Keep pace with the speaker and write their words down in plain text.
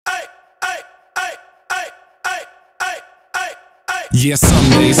Yeah, some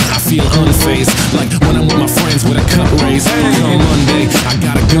days I feel unfazed, like when I'm with my friends with a cup raised. Come Monday, I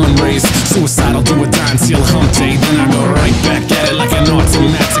got a gun raised. Suicidal, do or die until hump day. Then I go right back at it like an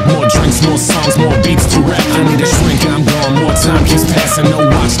automatic. More drinks, more songs, more beats to rap. I need a shrink and I'm gone, more time keeps passing. No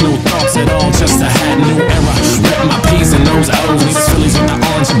watch, no thoughts at all, just a hat, new era. Rep my P's and those O's. These phillies with the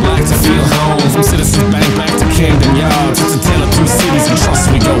orange and black to feel home. From Citizens Bank back to Camden Yard. Just a tale of two cities and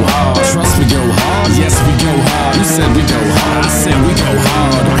trust we go hard. Trust we go hard, yes we go hard. You said we go hard, I said we go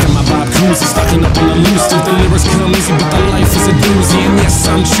hard. Rockin my vibe cousey, stockin up on the loose. Think the lyrics come easy, but the life is a doozy. And yes,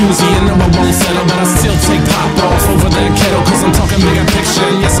 I'm choosy, and no, I won't settle, but I still take pop off over that kettle. Cause I'm talking bigger picture,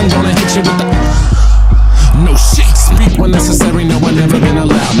 and yes, I'm gonna hit you with the no shit. Speak when necessary, no, I've never been a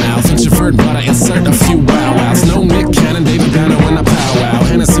loudmouth. Introvert, but I insert a few wow-wows. No Nick Cannon, David Banner when I powwow.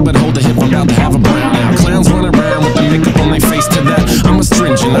 Hennessy, but hold the hip, I'm about to have a brown out. Clowns run around with the makeup on their face. To that, I'm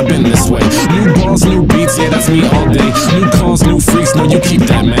astringent, I've been this way. New balls, new beats, yeah, that's me all day. New cars, new freaks, no, you keep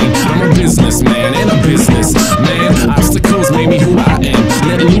that, man. I'm a businessman and a business man. Obstacles made me who I am.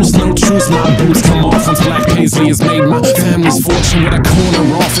 Let loose, no truce, my boots come off once black paisley has made my family's fortune. With a corner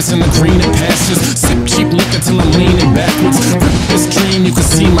office in the greener pastures. Sip cheap liquor till I'm leaning backwards. Rip this dream, you can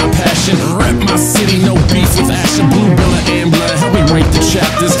see my passion. Rep my city, no beef with Asher. Blue Bill or Ambler, how we write the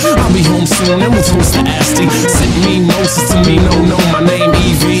chapters. I'll be home soon and we'll toast the Asti. Sit me, Moses to me, no, my name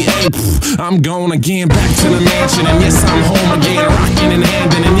EVA. I'm going again, back to the mansion. And yes, I'm home again, rockin in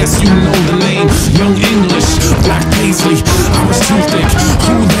Hampden. And yes, you know the name, Young English, Black Paisley. I was too thick,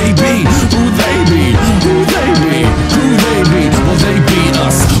 who they be? Who